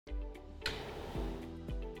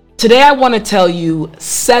Today I want to tell you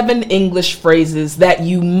 7 English phrases that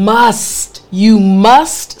you must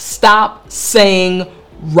stop saying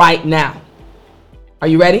right now. Are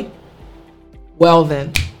you ready? Well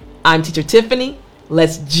then, I'm Teacher Tiffany.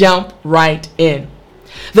 Let's jump right in.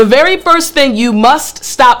 The very first thing you must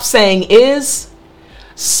stop saying is,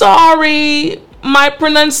 sorry, my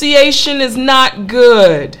pronunciation is not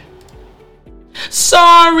good.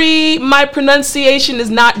 Sorry, my pronunciation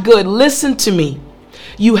is not good. Listen to me.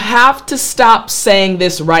 You have to stop saying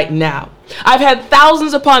this right now. I've had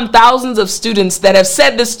thousands upon thousands of students that have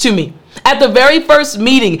said this to me. At the very first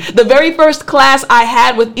meeting, the very first class I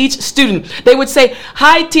had with each student, they would say,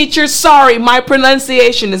 "Hi teacher, sorry, my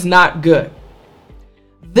pronunciation is not good."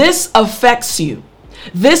 This affects you.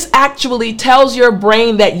 This actually tells your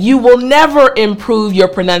brain that you will never improve your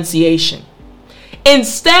pronunciation.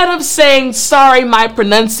 Instead of saying, sorry, my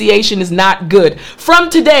pronunciation is not good,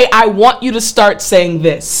 from today, I want you to start saying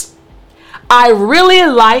this. I really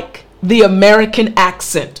like the American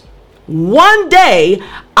accent. One day,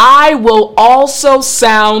 I will also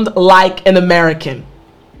sound like an American.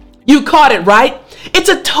 You caught it, right? It's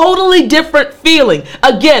a totally different feeling.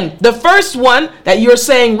 Again, the first one that you're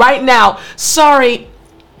saying right now, sorry,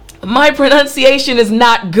 my pronunciation is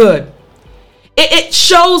not good. It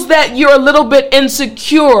shows that you're a little bit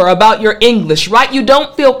insecure about your English, right? You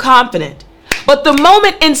don't feel confident. But the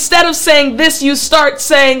moment instead of saying this, you start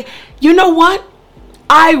saying, you know what?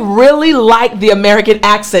 I really like the American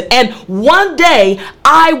accent, and one day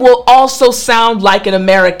I will also sound like an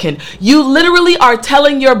American. You literally are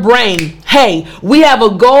telling your brain, hey, we have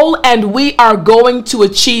a goal and we are going to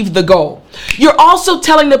achieve the goal. You're also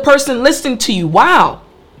telling the person listening to you, wow,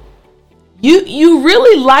 you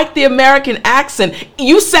really like the American accent.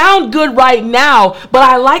 You sound good right now, but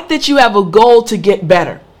I like that you have a goal to get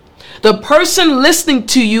better. The person listening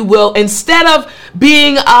to you will, instead of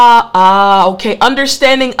being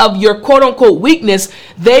understanding of your quote unquote weakness,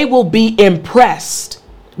 they will be impressed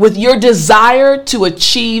with your desire to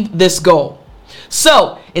achieve this goal.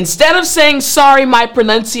 So instead of saying, sorry, my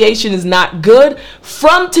pronunciation is not good,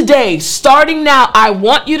 from today, starting now, I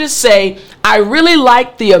want you to say, I really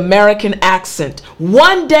like the American accent.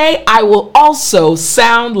 One day I will also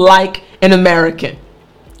sound like an American.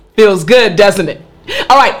 Feels good, doesn't it?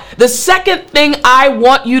 All right, the second thing I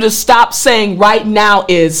want you to stop saying right now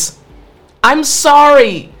is, I'm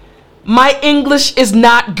sorry, my English is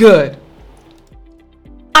not good.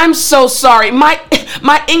 I'm so sorry, my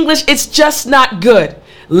English is just not good.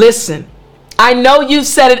 Listen, I know you've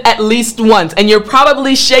said it at least once, and you're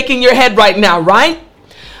probably shaking your head right now, right?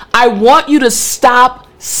 I want you to stop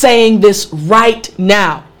saying this right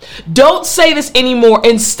now. Don't say this anymore.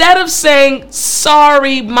 Instead of saying,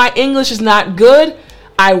 sorry, my English is not good,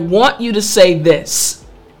 I want you to say this.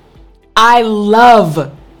 I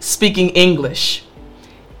love speaking English.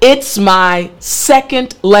 It's my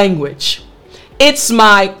second language. It's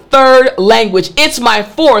my third language. It's my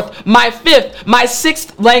fourth, my fifth, my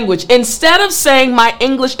sixth language. Instead of saying my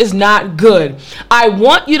English is not good, I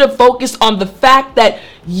want you to focus on the fact that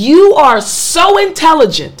you are so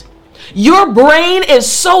intelligent. Your brain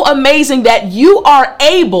is so amazing that you are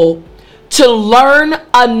able to learn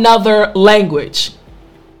another language.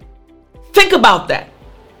 Think about that.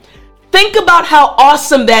 Think about how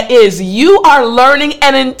awesome that is. You are learning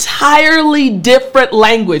an entirely different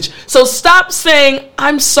language. So stop saying,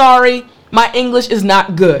 I'm sorry, my English is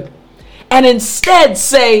not good. And instead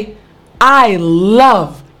say, I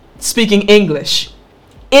love speaking English.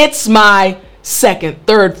 It's my second,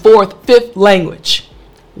 third, fourth, fifth language.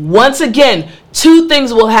 Once again, 2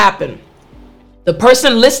 things will happen. The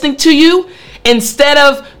person listening to you, instead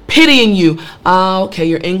of pitying you, okay,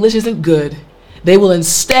 your English isn't good, they will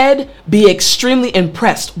instead be extremely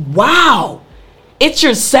impressed. Wow, it's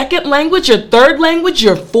your second language, your third language,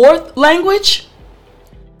 your fourth language?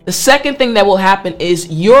 The second thing that will happen is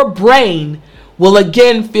your brain will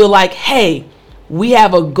again feel like, hey, we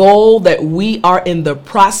have a goal that we are in the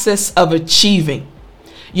process of achieving.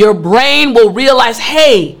 Your brain will realize,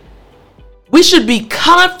 hey, we should be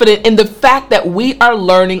confident in the fact that we are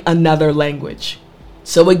learning another language.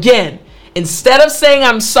 So again, instead of saying,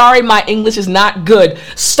 I'm sorry, my English is not good,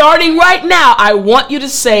 starting right now, I want you to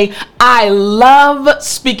say, I love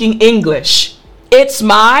speaking English. It's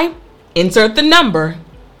my, insert the number,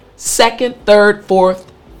 second, third, fourth,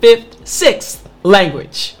 fifth, sixth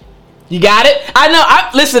language. You got it? I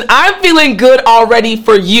know. Listen, I'm feeling good already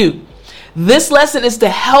for you. This lesson is to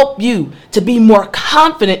help you to be more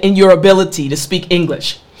confident in your ability to speak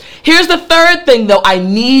English. Here's the third thing, though, I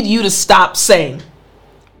need you to stop saying.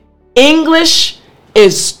 English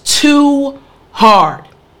is too hard.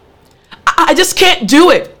 I just can't do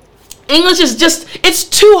it. English is it's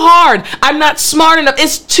too hard. I'm not smart enough.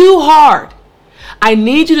 It's too hard. I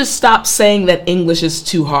need you to stop saying that English is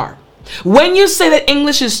too hard. When you say that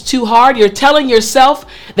English is too hard, you're telling yourself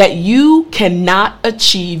that you cannot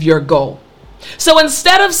achieve your goal. So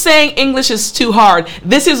instead of saying English is too hard,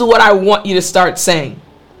 this is what I want you to start saying.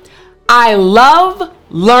 I love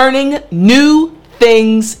learning new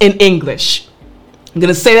things in English. I'm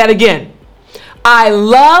going to say that again. I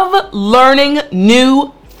love learning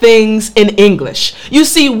new things in English. You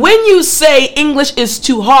see, when you say English is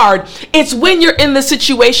too hard, it's when you're in the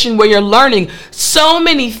situation where you're learning so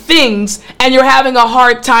many things and you're having a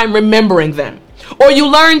hard time remembering them. Or you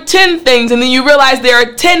learn 10 things and then you realize there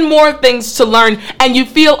are 10 more things to learn and you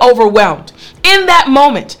feel overwhelmed. In that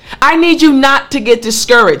moment, I need you not to get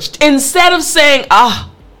discouraged. Instead of saying,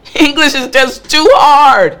 English is just too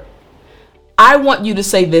hard, I want you to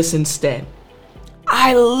say this instead.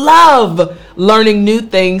 I love learning new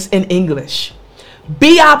things in English.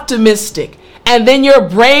 Be optimistic, and then your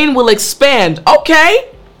brain will expand.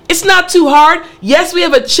 Okay, it's not too hard. Yes, we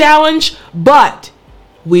have a challenge, but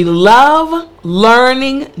we love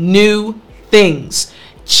learning new things.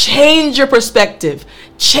 Change your perspective,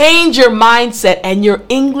 change your mindset, and your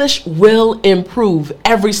English will improve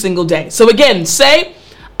every single day. So again, say,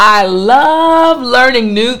 I love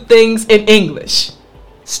learning new things in English.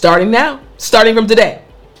 Starting now. Starting from today.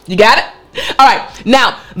 You got it? All right.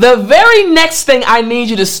 Now, the very next thing I need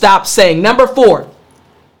you to stop saying, number 4,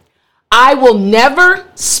 I will never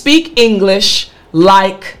speak English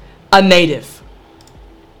like a native.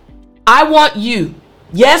 I want you,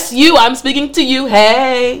 yes, you, I'm speaking to you.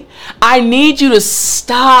 Hey, I need you to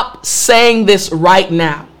stop saying this right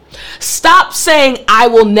now. Stop saying, I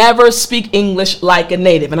will never speak English like a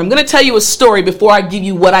native. And I'm going to tell you a story before I give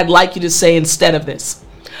you what I'd like you to say instead of this.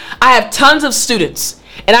 I have tons of students,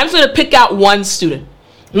 and I'm just going to pick out one student.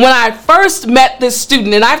 When I first met this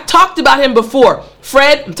student, and I've talked about him before,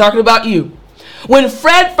 Fred, I'm talking about you. When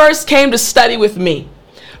Fred first came to study with me,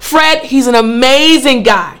 Fred, he's an amazing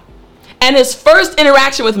guy. And his first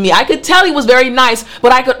interaction with me, I could tell he was very nice,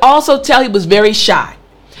 but I could also tell he was very shy.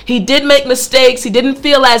 He did make mistakes. He didn't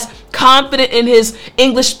feel as confident in his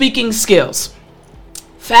English speaking skills.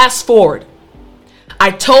 Fast forward.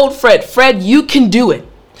 I told Fred, you can do it.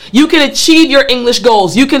 You can achieve your English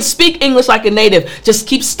goals. You can speak English like a native. Just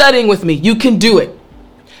keep studying with me. You can do it.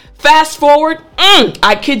 Fast forward,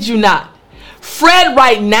 I kid you not. Fred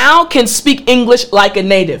right now can speak English like a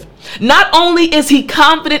native. Not only is he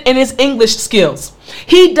confident in his English skills,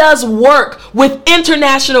 he does work with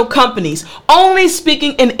international companies, only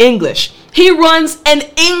speaking in English. He runs an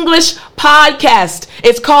English podcast.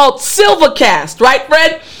 It's called Silvacast, right,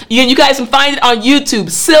 Fred? You guys can find it on YouTube,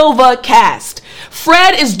 Silvacast.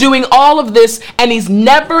 Fred is doing all of this, and he's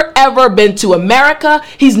never ever been to America.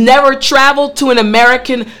 He's never traveled to an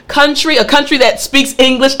American country, a country that speaks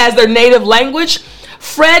English as their native language.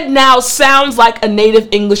 Fred now sounds like a native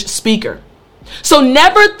English speaker. So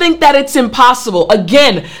never think that it's impossible.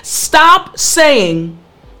 Again, stop saying,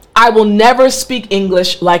 I will never speak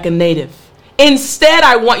English like a native. Instead,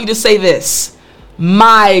 I want you to say this.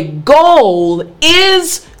 My goal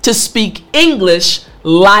is to speak English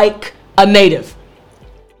like a native.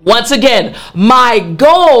 Once again, my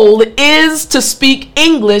goal is to speak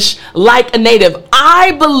English like a native.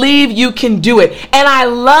 I believe you can do it, and I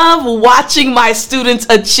love watching my students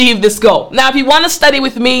achieve this goal. Now, if you want to study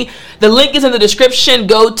with me, the link is in the description.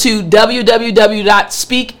 Go to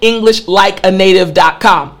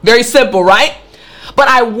www.speakenglishlikeanative.com. Very simple, right? But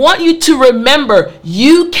I want you to remember,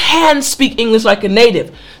 you can speak English like a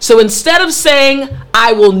native. So instead of saying,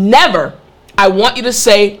 I will never, I want you to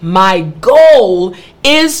say, my goal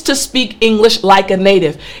is to speak English like a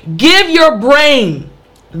native. Give your brain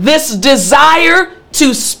this desire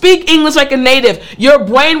to speak English like a native. Your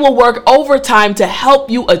brain will work overtime to help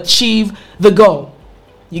you achieve the goal.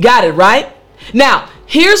 You got it, right? Now,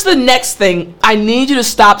 here's the next thing I need you to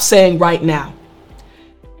stop saying right now.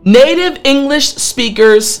 Native English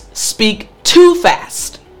speakers speak too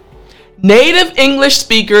fast. Native English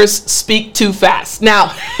speakers speak too fast.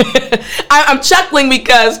 Now, I'm chuckling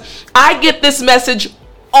because I get this message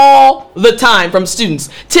all the time from students.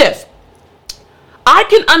 Tiff, I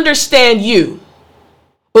can understand you,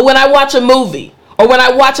 but when I watch a movie or when I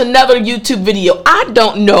watch another YouTube video, I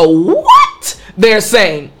don't know what they're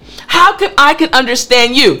saying. How can I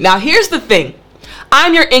understand you? Now, here's the thing.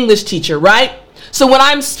 I'm your English teacher, right? So when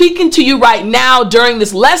I'm speaking to you right now during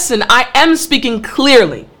this lesson, I am speaking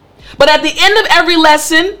clearly. But at the end of every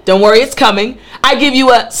lesson, don't worry, it's coming, I give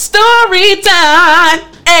you a story time.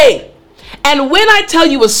 Hey. And when I tell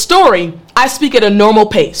you a story, I speak at a normal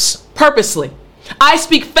pace, purposely. I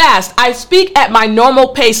speak fast. I speak at my normal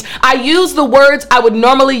pace. I use the words I would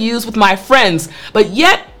normally use with my friends, but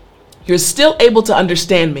yet you're still able to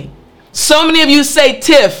understand me. So many of you say,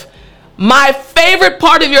 Tiff, my favorite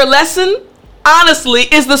part of your lesson, honestly,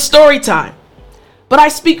 is the story time. But I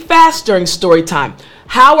speak fast during story time.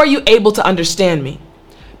 How are you able to understand me?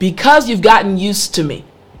 Because you've gotten used to me.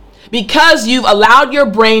 Because you've allowed your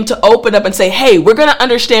brain to open up and say, hey, we're going to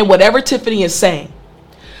understand whatever Tiffany is saying.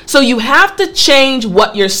 So you have to change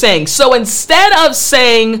what you're saying. So instead of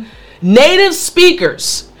saying native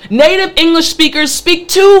English speakers speak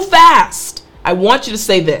too fast, I want you to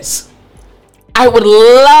say this. I would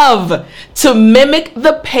love to mimic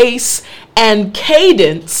the pace and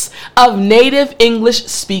cadence of native English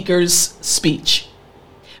speakers' speech.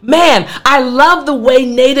 Man, I love the way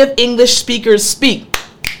native English speakers speak.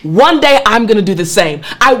 One day I'm going to do the same.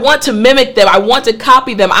 I want to mimic them. I want to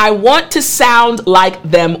copy them. I want to sound like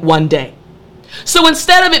them one day. So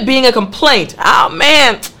instead of it being a complaint, oh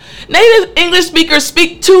man, native English speakers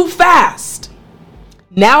speak too fast,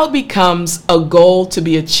 now it becomes a goal to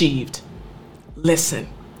be achieved. Listen,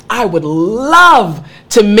 I would love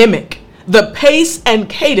to mimic the pace and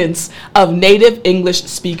cadence of native English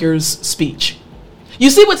speakers' speech. You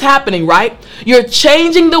see what's happening, right? You're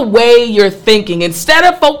changing the way you're thinking. Instead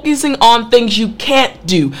of focusing on things you can't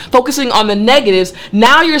do, focusing on the negatives,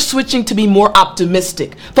 now you're switching to be more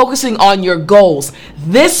optimistic, focusing on your goals.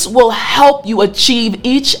 This will help you achieve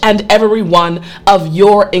each and every one of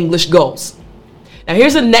your English goals. Now,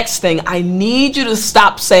 here's the next thing I need you to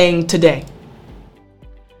stop saying today.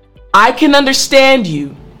 I can understand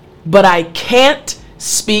you, but I can't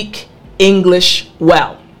speak English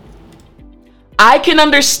well. I can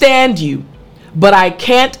understand you, but I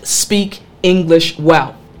can't speak English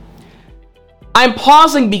well. I'm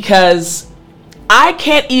pausing because I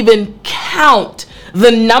can't even count the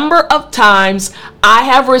number of times I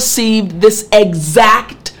have received this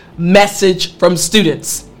exact message from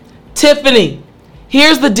students. Tiffany,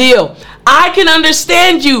 here's the deal. I can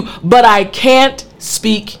understand you, but I can't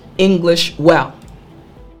speak English well.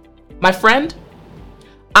 My friend,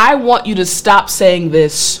 I want you to stop saying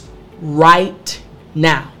this right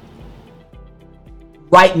now.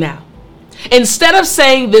 Right now. Instead of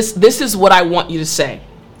saying this is what I want you to say.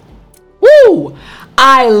 Woo!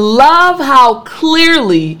 I love how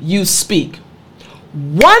clearly you speak.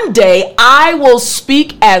 One day I will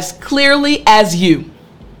speak as clearly as you.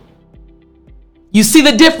 You see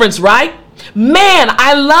the difference, right? Man,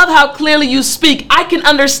 I love how clearly you speak. I can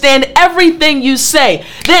understand everything you say.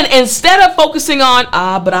 Then instead of focusing on,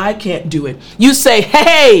 but I can't do it, you say,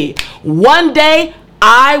 hey, one day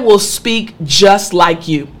I will speak just like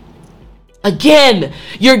you. Again,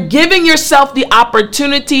 you're giving yourself the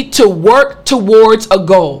opportunity to work towards a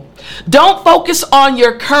goal. Don't focus on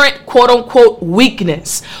your current quote unquote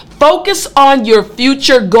weakness. Focus on your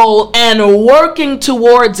future goal and working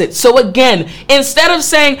towards it. So again, instead of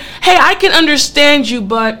saying, hey, I can understand you,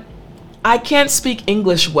 but I can't speak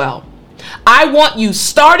English well. I want you,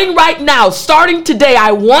 starting right now, starting today,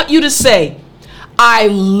 I want you to say, I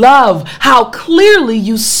love how clearly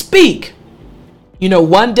you speak. You know,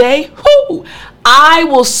 one day, I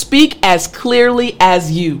will speak as clearly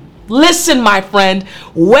as you. Listen, my friend,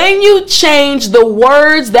 when you change the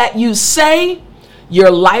words that you say,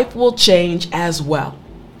 your life will change as well.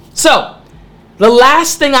 So, the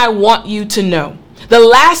last thing I want you to know, the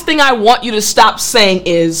last thing I want you to stop saying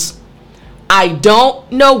is, I don't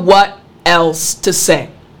know what else to say.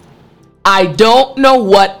 I don't know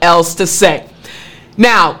what else to say.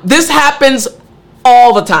 Now, this happens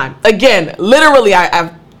all the time. Again, literally,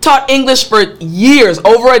 I've taught English for years,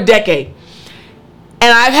 over a decade.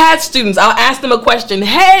 And I've had students, I'll ask them a question,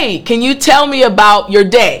 hey, can you tell me about your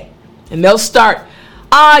day? And they'll start,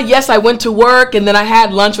 yes, I went to work and then I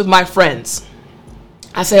had lunch with my friends.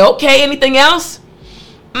 I say, okay, anything else?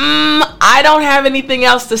 I don't have anything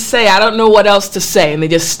else to say. I don't know what else to say. And they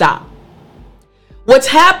just stop. What's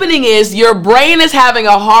happening is your brain is having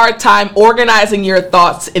a hard time organizing your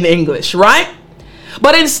thoughts in English, right?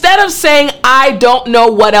 But instead of saying, I don't know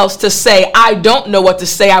what else to say, I don't know what to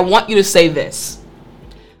say, I want you to say this.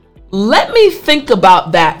 Let me think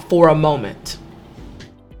about that for a moment.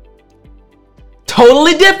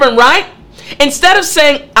 Totally different, right? Instead of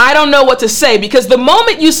saying, I don't know what to say, because the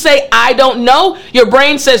moment you say, I don't know, your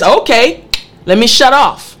brain says, okay, let me shut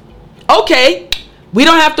off. Okay, we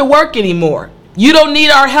don't have to work anymore. You don't need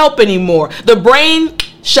our help anymore. The brain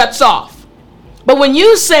shuts off. But when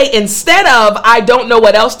you say, instead of, I don't know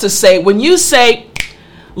what else to say, when you say,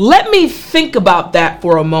 let me think about that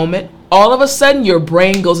for a moment, all of a sudden your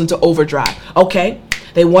brain goes into overdrive. Okay,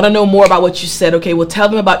 they want to know more about what you said. Okay, well, tell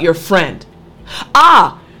them about your friend.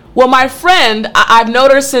 Well, my friend, I've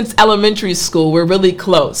known her since elementary school. We're really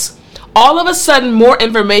close. All of a sudden, more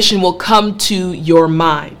information will come to your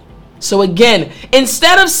mind. So again,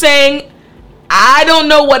 instead of saying, I don't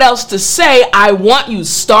know what else to say, I want you,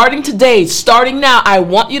 starting today, starting now, I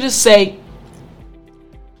want you to say,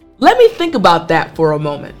 let me think about that for a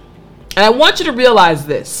moment. And I want you to realize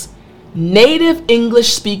this. Native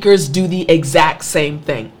English speakers do the exact same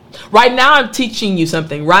thing. Right now, I'm teaching you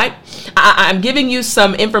something, right? I'm giving you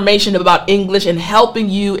some information about English and helping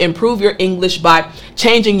you improve your English by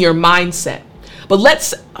changing your mindset. But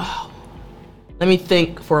let me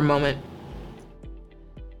think for a moment.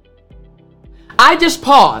 I just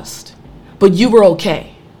paused, but you were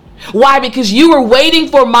okay. Why? Because you were waiting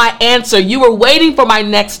for my answer. You were waiting for my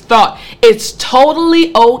next thought. It's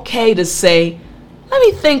totally okay to say, let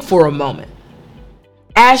me think for a moment.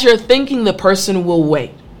 As you're thinking, the person will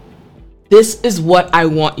wait. This is what I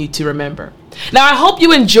want you to remember. Now, I hope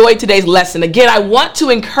you enjoyed today's lesson. Again, I want to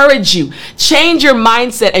encourage you. Change your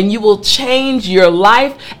mindset and you will change your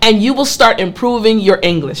life and you will start improving your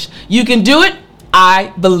English. You can do it.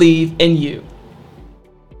 I believe in you.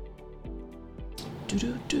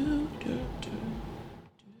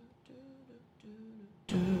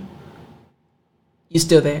 You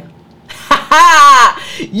still there?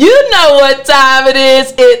 You know what time it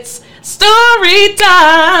is. It's story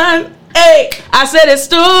time. Hey, I said it's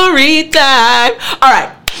story time. All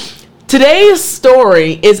right. Today's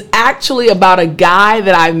story is actually about a guy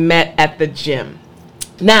that I met at the gym.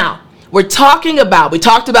 Now, we talked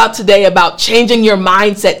about today about changing your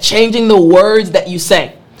mindset, changing the words that you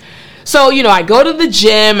say. So, I go to the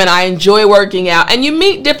gym and I enjoy working out, and you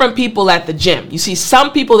meet different people at the gym. You see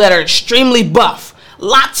some people that are extremely buff,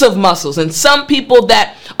 lots of muscles, and some people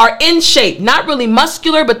that are in shape, not really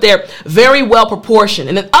muscular, but they're very well proportioned.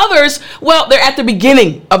 And then others, well, they're at the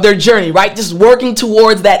beginning of their journey, right? Just working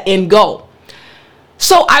towards that end goal.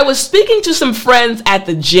 So I was speaking to some friends at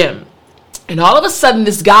the gym, and all of a sudden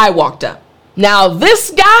this guy walked up. Now this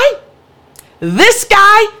guy,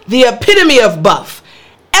 the epitome of buff.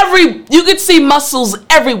 You could see muscles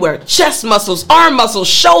everywhere, chest muscles, arm muscles,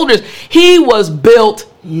 shoulders. He was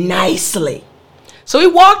built nicely. So he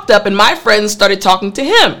walked up and my friends started talking to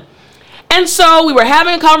him. And so we were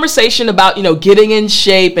having a conversation about, getting in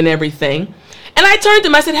shape and everything. And I turned to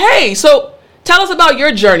him, I said, hey, so tell us about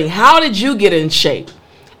your journey. How did you get in shape?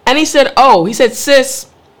 And he said, sis,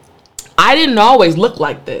 I didn't always look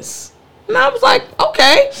like this. And I was like,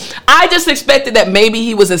 okay. I just expected that maybe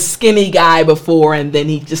he was a skinny guy before and then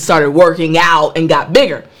he just started working out and got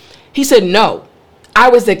bigger. He said, no, I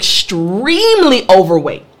was extremely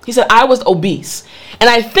overweight. He said, I was obese. And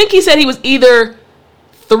I think he said he was either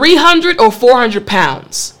 300 or 400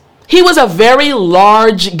 pounds. He was a very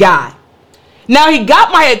large guy. Now he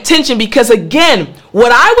got my attention because, again,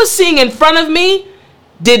 what I was seeing in front of me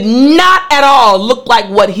did not at all look like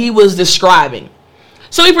what he was describing.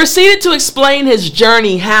 So he proceeded to explain his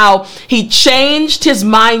journey, how he changed his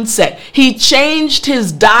mindset. He changed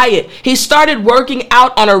his diet. He started working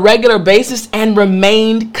out on a regular basis and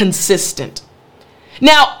remained consistent.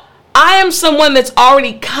 Now, I am someone that's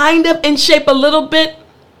already kind of in shape a little bit,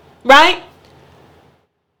 right?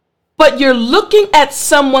 But you're looking at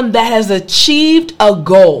someone that has achieved a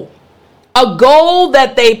goal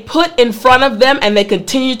that they put in front of them and they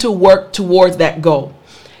continue to work towards that goal.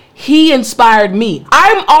 He inspired me.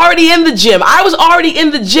 I'm already in the gym. I was already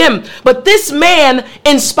in the gym, but this man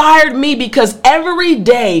inspired me because every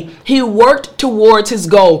day he worked towards his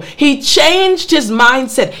goal. He changed his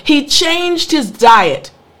mindset. He changed his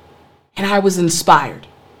diet, and I was inspired.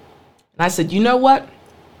 And I said, you know what?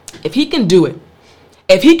 If he can do it,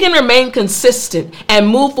 if he can remain consistent and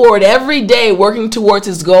move forward every day working towards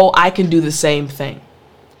his goal, I can do the same thing.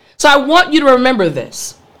 So I want you to remember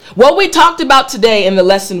this. What we talked about today in the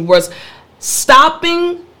lesson was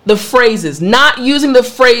stopping the phrases, not using the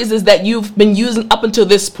phrases that you've been using up until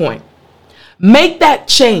this point. Make that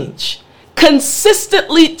change.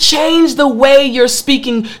 Consistently change the way you're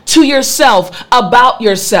speaking to yourself, about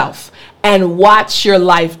yourself, and watch your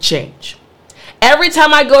life change. Every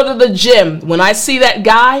time I go to the gym, when I see that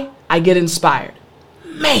guy, I get inspired.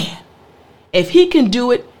 Man, if he can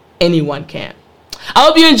do it, anyone can. I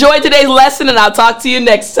hope you enjoyed today's lesson, and I'll talk to you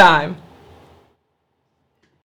next time.